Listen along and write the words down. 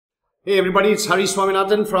Hey everybody, it's Hari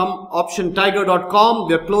Swaminathan from OptionTiger.com.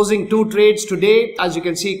 We're closing two trades today. As you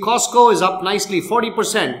can see, Costco is up nicely,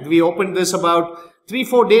 40%. We opened this about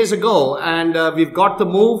 3-4 days ago and we've got the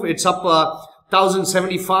move. It's up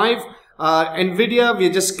 1,075. Nvidia,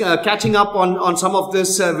 we're just catching up on some of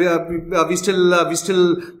this. We're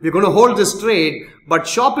going to hold this trade, but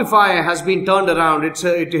Shopify has been turned around.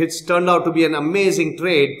 It's turned out to be an amazing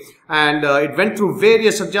trade, and it went through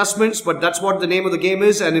various adjustments, but that's what the name of the game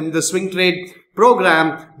is. And in the swing trade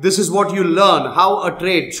program, this is what you learn, how a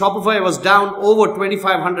trade. Shopify was down over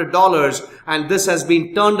 $2,500, and this has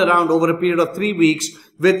been turned around over a period of 3 weeks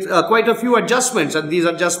with quite a few adjustments, and these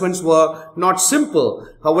adjustments were not simple.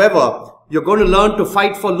 However, you're going to learn to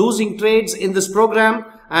fight for losing trades in this program.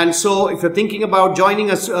 And so if you're thinking about joining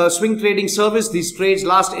a swing trading service, these trades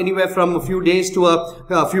last anywhere from a few days to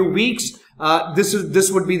a few weeks. This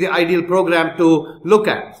would be the ideal program to look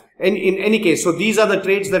at. In any case, so these are the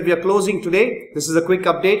trades that we are closing today. This is a quick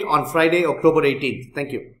update on Friday, October 18th.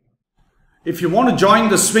 Thank you. If you want to join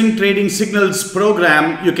the Swing Trading Signals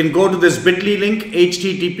program, you can go to this bit.ly link,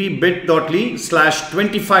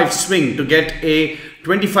 http:/25swing to get a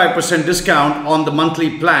 25% discount on the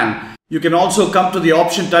monthly plan. You can also come to the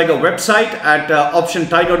Option Tiger website at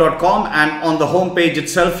OptionTiger.com, and on the home page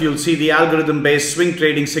itself, you'll see the algorithm-based Swing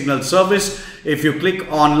Trading Signals service. If you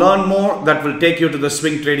click on Learn More, that will take you to the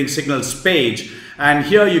Swing Trading Signals page. And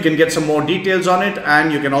here you can get some more details on it,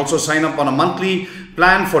 and you can also sign up on a monthly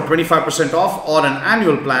plan for 25% off or an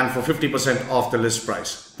annual plan for 50% off the list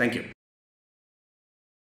price. Thank you.